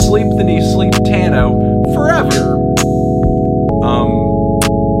sleep, then you sleep Tano forever.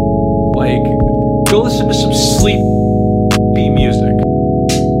 Like, go listen to some sleepy music.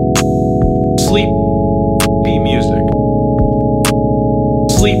 Sleepy music.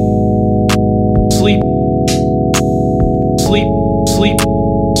 Sleep. Sleep. Sleep. Sleep.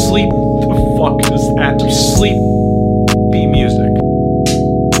 Sleep. The fuck is that? Sleepy music.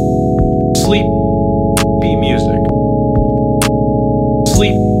 Sleepy music.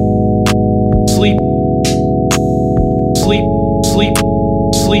 Sleep. Sleep. Sleep. Sleep.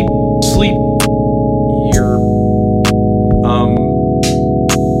 Sleep. Sleep. You're, like, you're,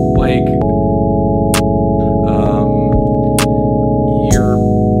 like, you're, like, you're,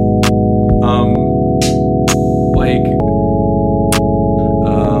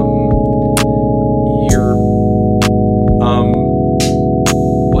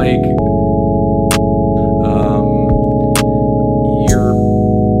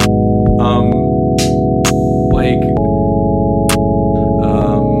 like,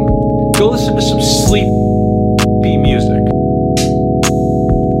 go listen to some sleepy music.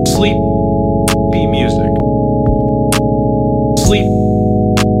 Sleepy music. Sleep.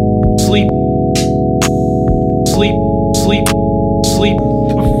 Sleep. Sleep. Sleep. Sleep.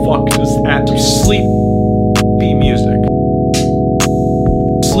 The fuck is that? Sleepy music.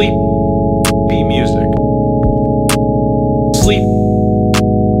 Sleepy music. Sleep.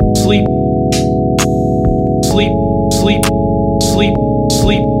 Sleep. Sleep. Sleep. Sleep.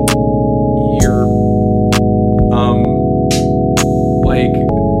 Sleep.